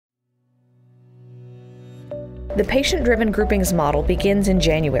The patient-driven groupings model begins in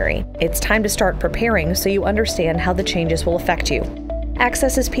January. It's time to start preparing so you understand how the changes will affect you.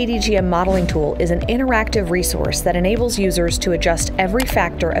 Axxess's PDGM modeling tool is an interactive resource that enables users to adjust every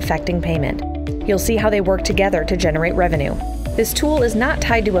factor affecting payment. You'll see how they work together to generate revenue. This tool is not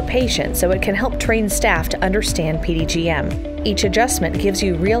tied to a patient, so it can help train staff to understand PDGM. Each adjustment gives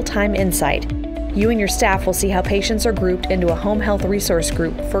you real-time insight. You and your staff will see how patients are grouped into a home health resource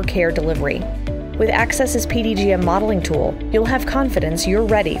group for care delivery. With Axxess's PDGM modeling tool, you'll have confidence you're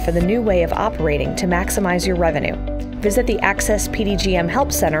ready for the new way of operating to maximize your revenue. Visit the Axxess PDGM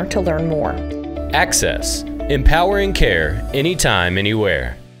Help Center to learn more. Axxess, empowering care anytime,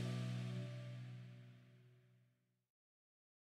 anywhere.